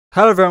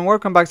Hello everyone,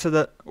 welcome back to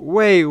the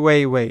wait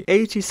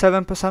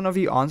 87% of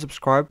you aren't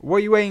subscribed. What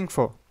are you waiting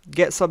for?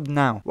 Get subbed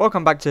now.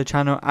 Welcome back to the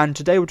channel, and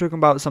today we're talking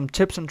about some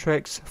tips and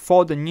tricks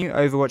for the new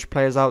Overwatch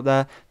players out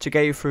there to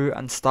get you through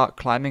and start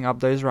climbing up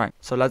those ranks.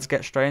 So let's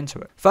get straight into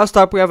it. First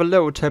up, we have a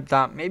little tip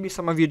that maybe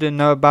some of you didn't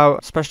know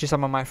about, especially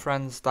some of my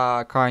friends that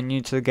are kind of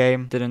new to the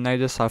game didn't know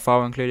this, so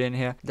I'll include it in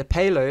here. The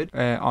payload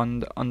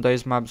on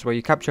those maps where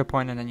you capture a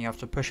point and then you have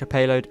to push a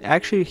payload, it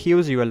actually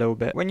heals you a little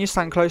bit. When you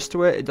stand close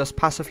to it, it does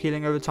passive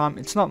healing over time.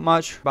 It's not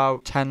much,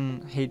 about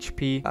 10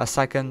 HP a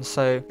second,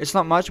 so it's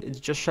not much. It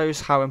just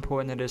shows how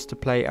important it is to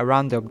play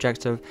around the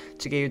objective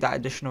to give you that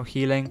additional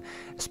healing,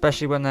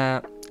 especially when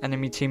the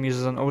enemy team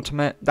uses an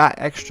ultimate. That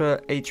extra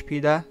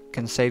HP there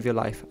can save your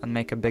life and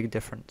make a big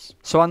difference.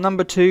 So on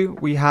number 2,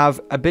 we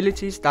have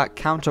abilities that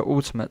counter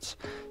ultimates.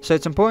 So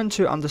it's important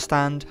to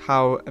understand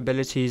how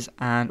abilities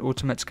and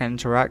ultimates can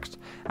interact,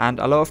 and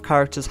a lot of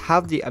characters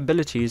have the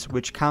abilities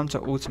which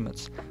counter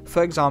ultimates.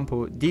 For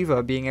example,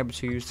 D.Va being able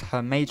to use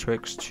her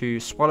matrix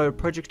to swallow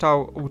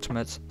projectile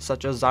ultimates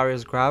such as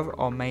Zarya's Grav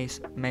or Mei's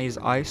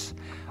Ice,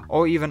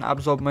 or even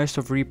absorb most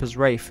of Reaper's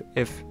Wraith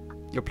if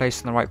you're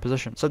placed in the right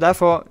position. So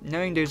therefore,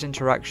 knowing those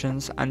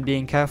interactions and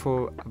being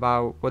careful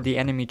about what the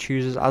enemy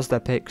chooses as their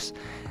picks,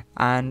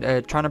 and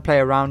trying to play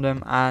around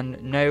them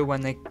and know when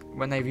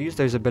they've used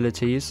those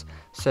abilities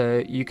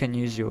so you can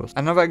use yours.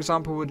 Another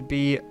example would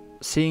be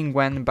seeing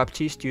when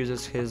Baptiste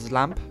uses his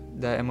lamp,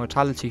 the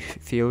immortality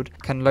field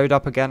can load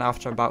up again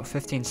after about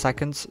 15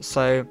 seconds.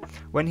 So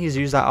when he's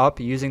used that up,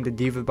 using the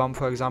D.Va bomb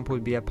for example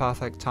would be a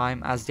perfect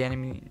time, as the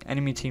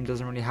enemy team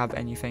doesn't really have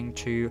anything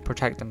to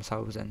protect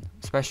themselves in,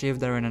 especially if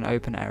they're in an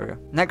open area.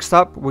 Next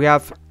up, we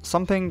have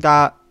something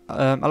that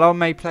a lot of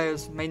Mei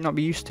players may not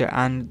be used to,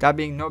 and that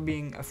being not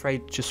being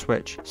afraid to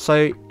switch.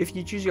 So if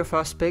you choose your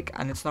first pick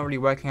and it's not really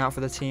working out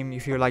for the team, you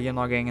feel like you're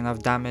not getting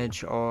enough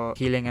damage or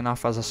healing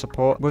enough as a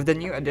support, with the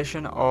new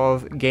addition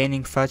of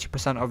gaining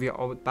 30% of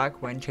your ult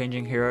back when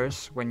changing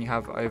heroes, when you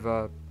have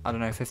over, I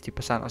don't know,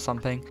 50% or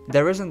something,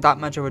 there isn't that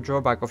much of a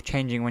drawback of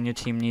changing when your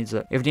team needs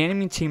it. If the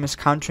enemy team is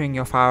countering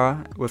your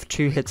Pharah with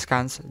 2 hit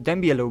scans, don't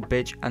be a little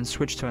bitch and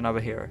switch to another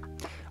hero.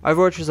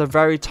 Overwatch is a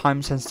very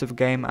time sensitive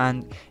game,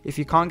 and if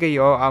you can't get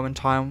your ult out in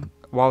time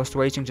whilst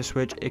waiting to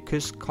switch, it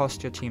could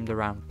cost your team the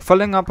round.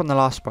 Following up on the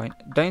last point,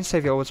 don't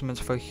save your ultimates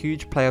for a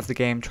huge play of the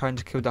game trying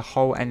to kill the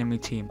whole enemy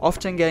team.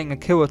 Often getting a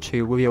kill or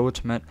 2 with your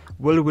ultimate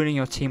will win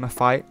your team a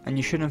fight, and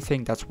you shouldn't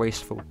think that's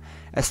wasteful.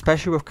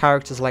 Especially with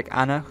characters like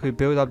Ana, who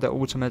build up their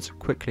ultimates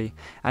quickly,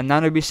 and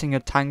nano boosting your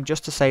tank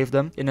just to save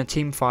them in a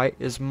team fight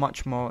is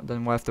much more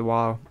than worth the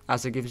while,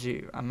 as it gives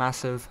you a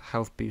massive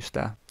health boost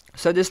there.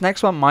 So this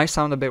next one might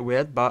sound a bit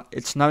weird, but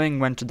it's knowing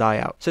when to die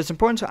out. So it's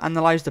important to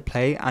analyze the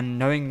play and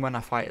knowing when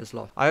a fight is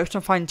lost. I often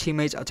find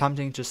teammates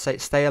attempting to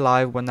stay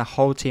alive when the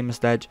whole team is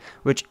dead,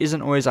 which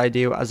isn't always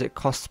ideal, as it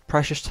costs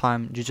precious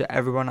time due to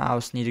everyone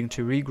else needing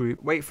to regroup,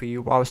 wait for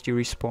you whilst you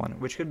respawn,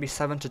 which could be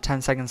 7 to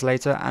 10 seconds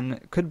later,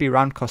 and could be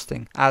round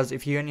costing, as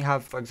if you only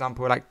have, for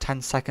example, like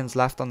 10 seconds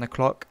left on the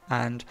clock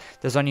and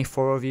there's only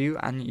 4 of you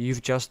and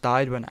you've just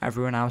died when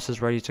everyone else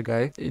is ready to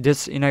go.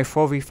 This,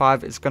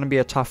 4v5, it's going to be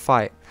a tough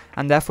fight,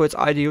 and therefore it's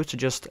ideal to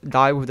just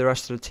die with the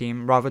rest of the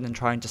team rather than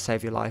trying to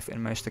save your life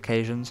in most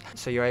occasions,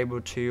 so you're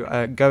able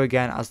to go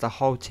again as the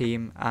whole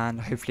team and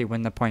hopefully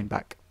win the point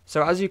back.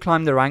 So as you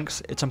climb the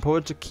ranks, it's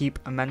important to keep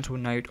a mental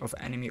note of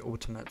enemy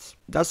ultimates.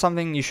 That's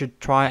something you should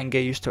try and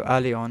get used to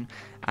early on,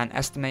 and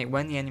estimate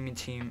when the enemy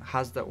team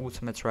has their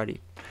ultimates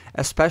ready.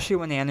 Especially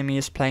when the enemy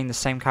is playing the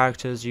same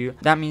character as you,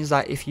 that means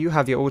that if you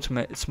have your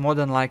ultimate, it's more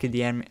than likely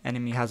the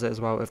enemy has it as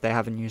well if they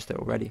haven't used it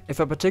already. If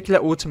a particular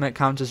ultimate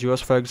counters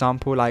yours, for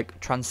example like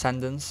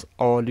Transcendence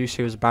or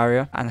Lucio's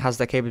Barrier, and has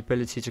the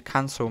capability to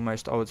cancel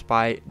most ults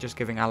by just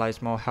giving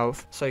allies more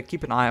health, so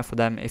keep an eye out for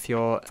them. If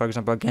you're, for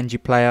example, a Genji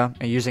player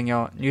and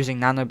using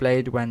Nano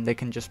Blade when they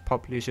can just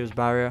pop Lucio's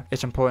Barrier,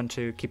 it's important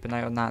to keep an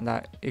eye on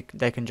that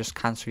they can just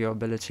cancel your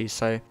ability.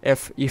 So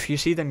if you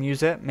see them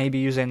use it, maybe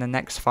use it in the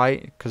next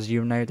fight, because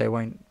you know they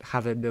won't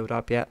have it built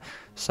up yet.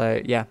 So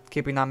yeah,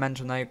 keeping that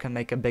mental note can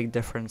make a big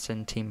difference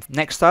in team.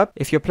 Next up,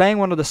 if you're playing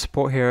one of the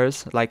support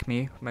heroes like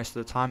me most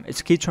of the time,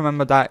 it's key to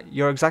remember that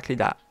you're exactly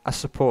that, a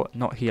support,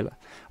 not healer.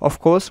 Of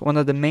course, one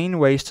of the main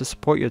ways to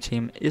support your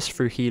team is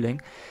through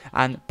healing,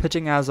 and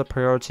putting it as a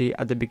priority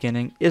at the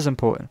beginning is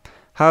important.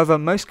 However,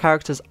 most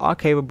characters are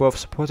capable of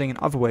supporting in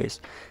other ways,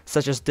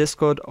 such as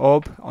Discord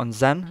Orb on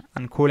Zen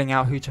and calling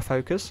out who to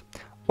focus,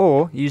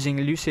 or using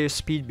Lucio's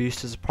speed boost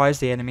to surprise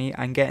the enemy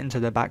and get into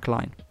the back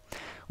line.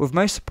 With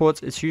most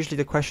supports, it's usually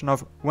the question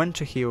of when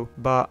to heal,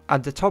 but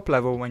at the top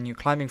level when you're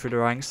climbing through the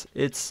ranks,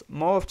 it's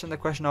more often the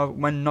question of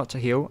when not to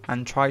heal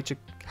and try to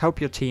help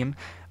your team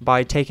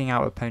by taking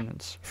out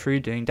opponents through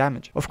doing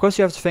damage. Of course,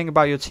 you have to think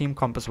about your team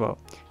comp as well.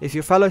 If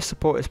your fellow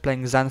support is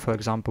playing Zen, for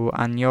example,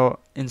 and you're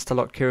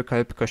insta-lock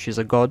Kiriko because she's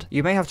a god,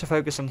 you may have to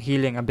focus on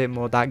healing a bit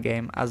more that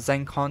game, as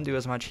Zen can't do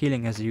as much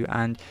healing as you,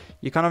 and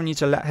you kind of need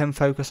to let him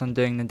focus on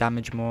doing the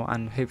damage more,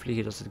 and hopefully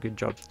he does a good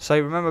job. So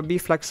remember, be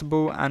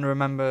flexible, and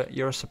remember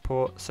you're a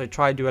support, so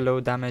try do a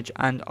little damage,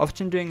 and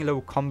often doing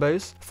little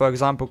combos. For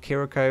example,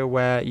 Kiriko,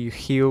 where you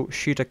heal,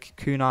 shoot a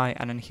kunai,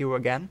 and then heal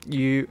again.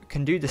 You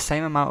can do the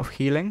same amount of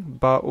healing,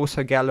 but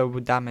also get a little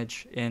bit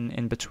damage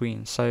in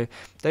between. So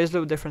those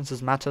little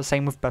differences matter.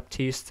 Same with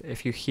Baptiste.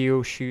 If you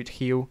heal, shoot,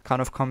 heal,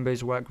 kind of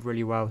combos work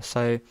really well.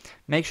 So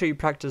make sure you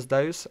practice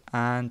those,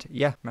 and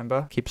yeah,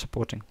 remember, keep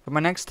supporting. But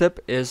my next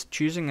tip is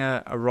choosing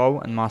a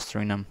role and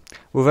mastering them.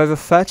 With over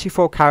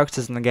 34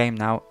 characters in the game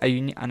now,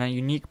 and a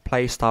unique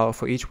play style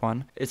for each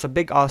one, it's a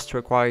big ask to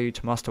require you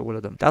to master all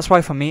of them. That's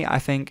why for me, I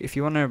think if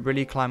you want to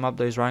really climb up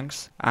those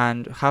ranks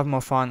and have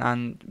more fun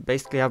and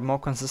basically have more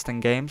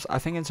consistent games, I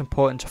think it's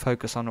important to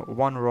focus on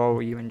one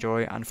role you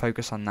enjoy and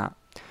focus on that.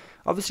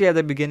 Obviously at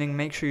the beginning,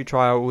 make sure you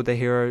try out all the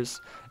heroes,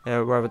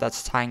 whether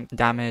that's tank,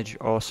 damage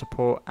or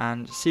support,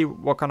 and see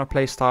what kind of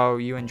playstyle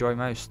you enjoy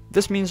most.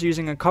 This means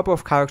using a couple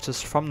of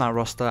characters from that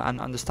roster and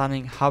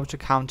understanding how to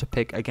counter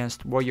pick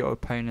against what your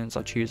opponents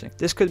are choosing.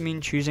 This could mean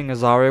choosing a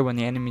Zarya when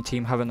the enemy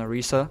team have an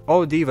Orisa,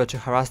 or D.Va to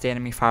harass the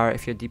enemy Pharah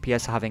if your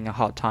DPS are having a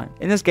hard time.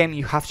 In this game,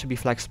 you have to be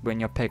flexible in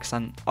your picks,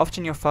 and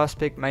often your first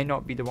pick may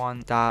not be the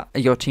one that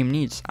your team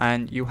needs,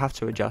 and you have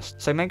to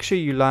adjust. So make sure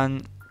you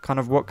learn kind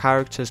of what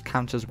characters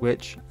counters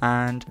which,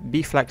 and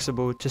be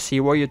flexible to see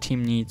what your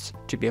team needs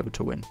to be able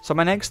to win. So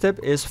my next tip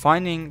is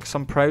finding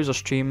some pros or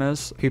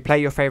streamers who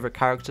play your favorite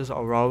characters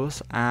or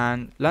roles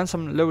and learn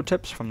some little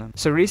tips from them.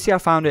 So recently I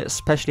found it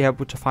especially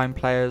helpful to find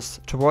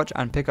players to watch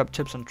and pick up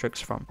tips and tricks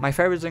from. My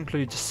favorites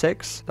include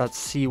Six, that's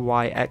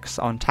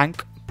CYX on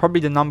tank, probably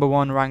the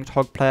 #1 ranked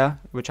Hog player,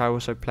 which I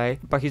also play,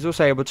 but he's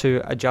also able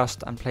to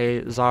adjust and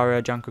play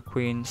Zarya, Junker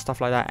Queen,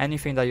 stuff like that,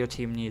 anything that your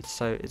team needs.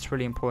 So it's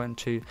really important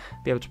to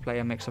be able to play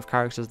a mix of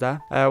characters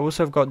there.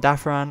 Also I've got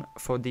Dafran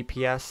for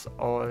DPS,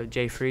 or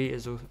J3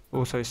 is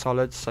also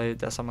solid, so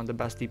they're some of the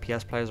best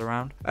DPS players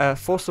around.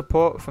 For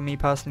support, for me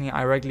personally,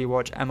 I regularly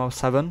watch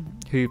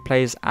ML7, who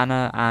plays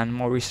Anna and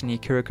more recently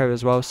Kiriko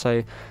as well,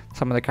 so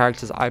some of the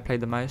characters I play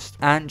the most.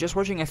 And just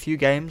watching a few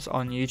games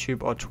on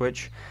YouTube or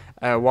Twitch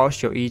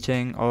whilst you're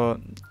eating, or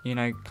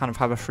kind of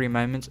have a free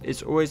moment,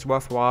 it's always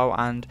worthwhile,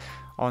 and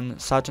on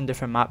certain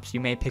different maps you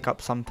may pick up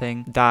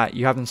something that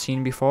you haven't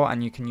seen before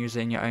and you can use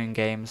it in your own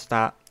games.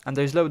 And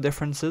those little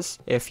differences,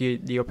 if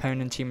the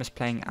opponent team is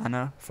playing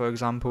Anna, for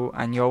example,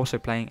 and you're also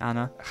playing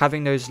Anna,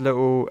 having those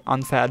little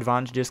unfair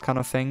advantages kind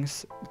of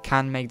things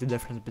can make the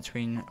difference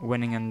between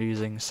winning and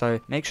losing. So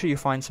make sure you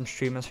find some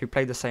streamers who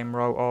play the same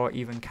role, or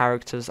even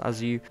characters,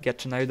 as you get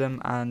to know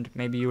them, and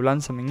maybe you'll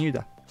learn something new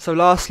there. So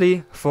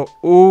lastly, for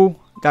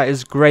all that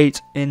is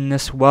great in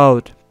this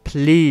world,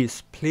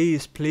 please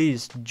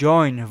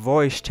join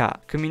voice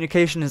chat.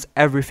 Communication is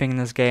everything in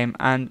this game,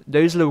 and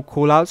those little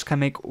callouts can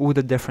make all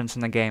the difference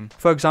in the game.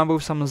 For example,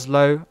 if someone's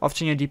low,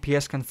 often your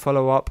DPS can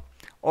follow up,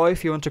 or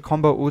if you want to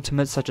combo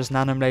ultimates such as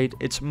Nanoblade,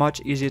 it's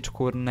much easier to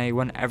coordinate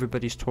when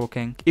everybody's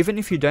talking. Even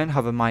if you don't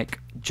have a mic,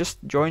 just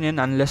join in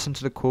and listen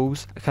to the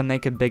calls. It can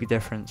make a big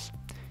difference.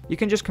 You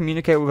can just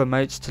communicate with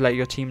emotes to let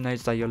your team know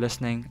that you're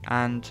listening,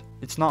 and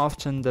it's not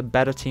often the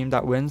better team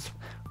that wins,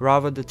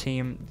 rather the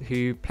team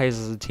who plays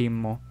as a team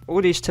more.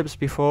 All these tips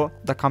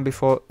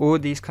all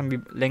these can be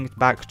linked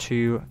back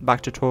to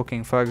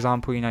talking. For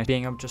example,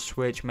 being able to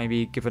switch,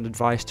 maybe give an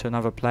advice to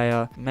another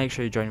player. Make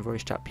sure you join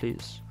voice chat,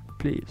 please,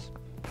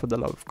 for the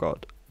love of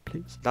God.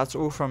 Please. That's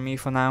all from me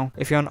for now.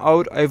 If you're an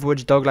old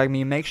Overwatch dog like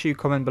me, make sure you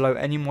comment below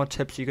any more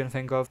tips you can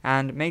think of,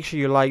 and make sure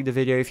you like the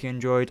video if you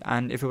enjoyed,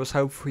 and if it was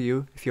helpful for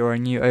you if you're a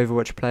new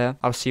Overwatch player.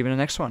 I'll see you in the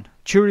next one.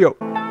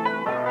 Cheerio!